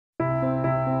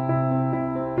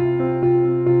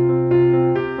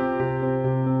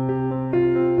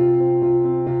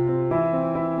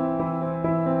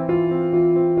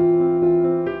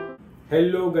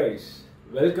Hello guys,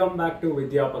 welcome back to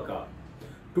Vidyapaka.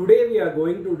 Today we are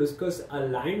going to discuss a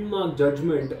landmark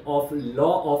judgment of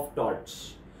Law of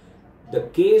Torts, the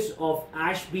case of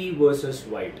Ashby versus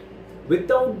White.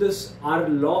 Without this, our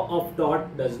Law of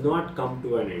Tort does not come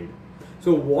to an end.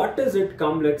 So what is it?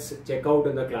 Come, let's check out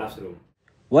in the classroom.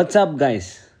 What's up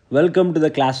guys? Welcome to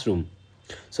the classroom.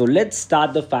 So let's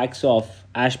start the facts of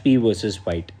Ashby versus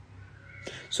White.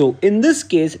 So in this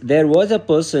case, there was a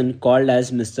person called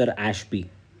as Mr. Ashby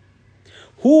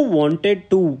who wanted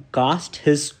to cast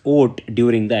his vote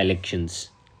during the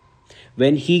elections.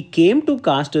 When he came to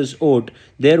cast his vote,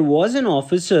 there was an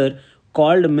officer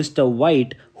called Mr.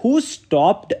 White who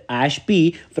stopped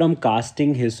Ashby from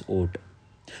casting his vote.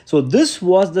 So this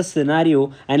was the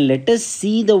scenario, and let us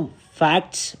see the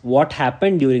facts what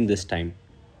happened during this time.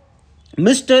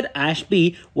 Mr.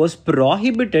 Ashby was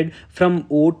prohibited from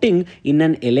voting in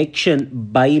an election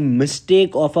by mistake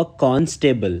of a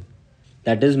constable,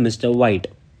 that is Mr. White.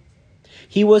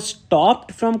 He was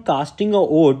stopped from casting a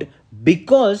vote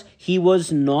because he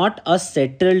was not a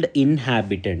settled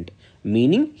inhabitant,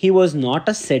 meaning he was not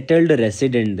a settled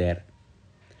resident there.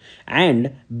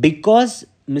 And because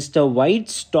Mr. White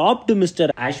stopped Mr.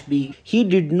 Ashby, he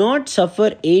did not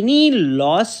suffer any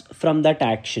loss from that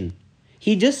action.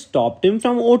 He just stopped him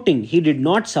from voting. He did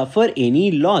not suffer any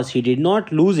loss. He did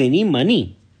not lose any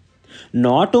money.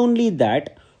 Not only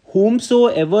that,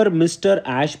 whomsoever Mr.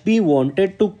 Ashby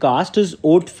wanted to cast his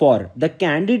vote for, the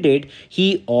candidate,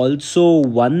 he also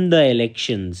won the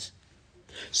elections.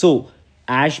 So,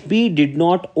 Ashby did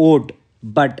not vote,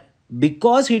 but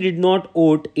because he did not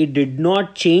vote, it did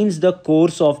not change the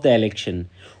course of the election.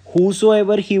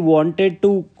 Whosoever he wanted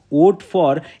to vote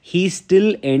for, he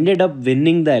still ended up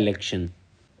winning the election.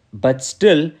 But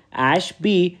still,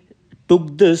 Ashby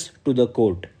took this to the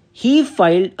court. He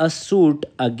filed a suit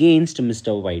against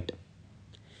Mr. White.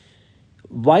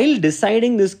 While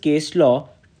deciding this case law,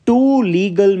 two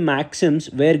legal maxims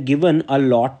were given a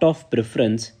lot of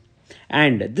preference,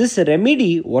 and this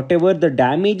remedy, whatever the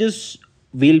damages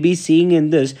we'll be seeing in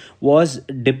this, was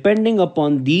depending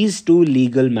upon these two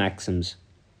legal maxims.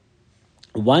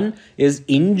 One is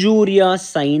Injuria,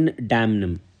 Sine,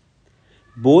 Damnum.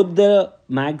 Both the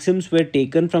maxims were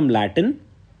taken from Latin.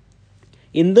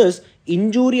 In this,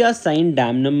 Injuria, Sine,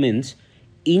 Damnum means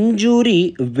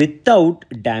injury without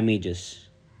damages.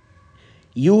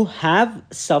 You have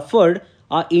suffered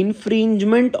an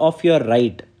infringement of your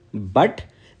right, but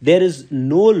there is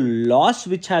no loss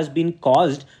which has been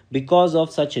caused because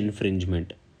of such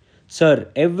infringement.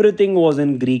 Sir, everything was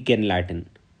in Greek and Latin.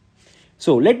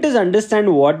 So let us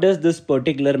understand what does this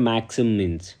particular maxim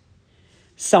means.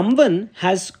 Someone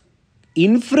has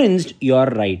infringed your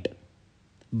right,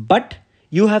 but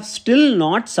you have still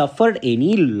not suffered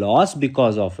any loss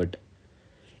because of it.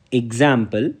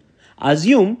 Example,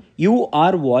 assume you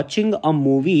are watching a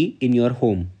movie in your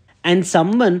home and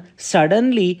someone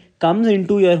suddenly comes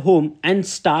into your home and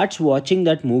starts watching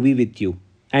that movie with you.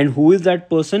 And who is that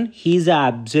person? He is an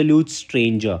absolute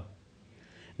stranger.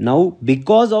 Now,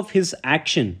 because of his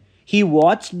action, he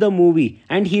watched the movie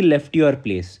and he left your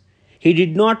place. He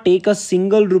did not take a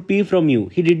single rupee from you.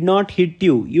 He did not hit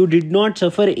you. You did not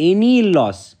suffer any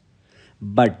loss.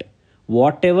 But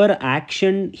whatever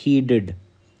action he did,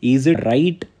 is it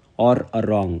right or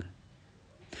wrong?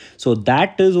 So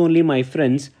that is only, my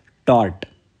friends, tort.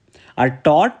 A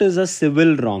tort is a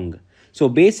civil wrong. So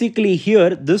basically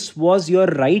here, this was your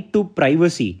right to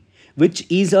privacy, which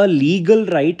is a legal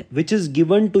right which is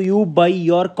given to you by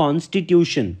your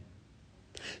constitution.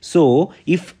 So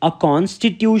if a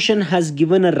constitution has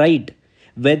given a right,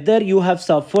 whether you have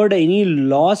suffered any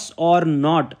loss or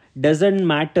not, doesn't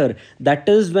matter. That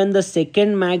is when the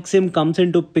second maxim comes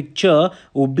into picture,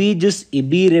 ubi jus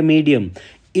ibi remedium.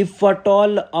 If at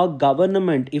all a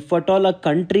government, if at all a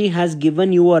country has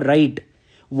given you a right,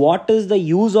 what is the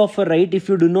use of a right if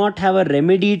you do not have a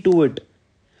remedy to it?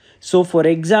 So for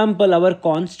example, our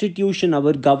constitution,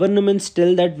 our governments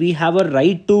tell that we have a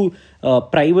right to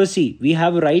privacy, we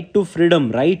have a right to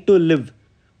freedom, right to live.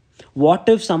 What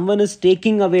if someone is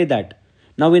taking away that?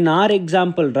 Now in our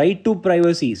example, right to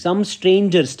privacy, some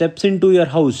stranger steps into your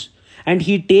house and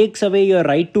he takes away your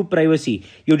right to privacy.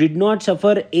 You did not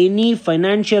suffer any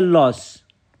financial loss.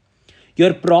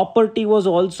 Your property was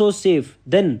also safe.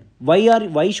 Then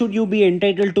why should you be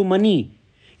entitled to money?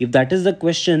 If that is the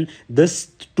question, these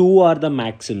two are the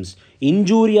maxims.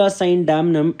 Injuria, Sine,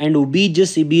 Damnum and ubi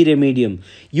jus ibi remedium.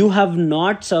 You have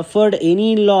not suffered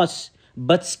any loss,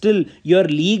 but still your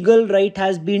legal right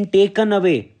has been taken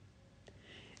away.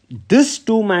 These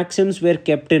two maxims were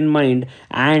kept in mind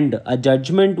and a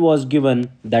judgment was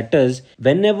given, that is,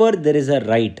 whenever there is a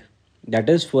right, That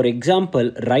is, for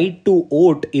example, right to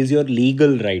vote is your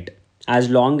legal right. As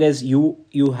long as you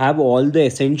have all the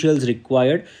essentials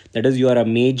required, that is, you are a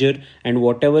major, and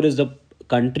whatever is the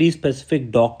country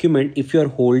specific document, if you are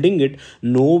holding it,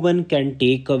 no one can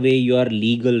take away your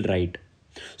legal right.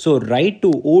 So right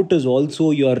to vote is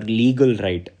also your legal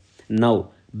right.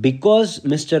 Now, because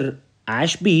Mr.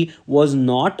 Ashby was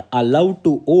not allowed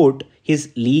to vote,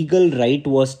 his legal right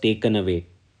was taken away.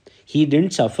 He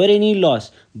didn't suffer any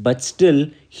loss, but still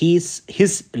his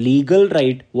legal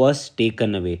right was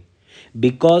taken away.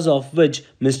 Because of which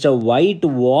Mr. White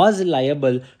was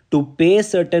liable to pay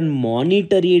certain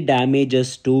monetary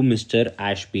damages to Mr.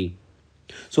 Ashby.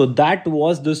 So that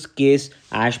was this case,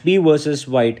 Ashby versus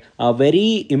White, a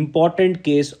very important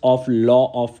case of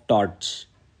law of torts.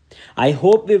 I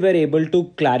hope we were able to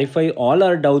clarify all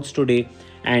our doubts today,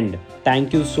 and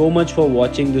thank you so much for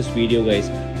watching this video, guys.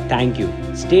 Thank you.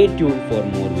 Stay tuned for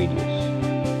more videos.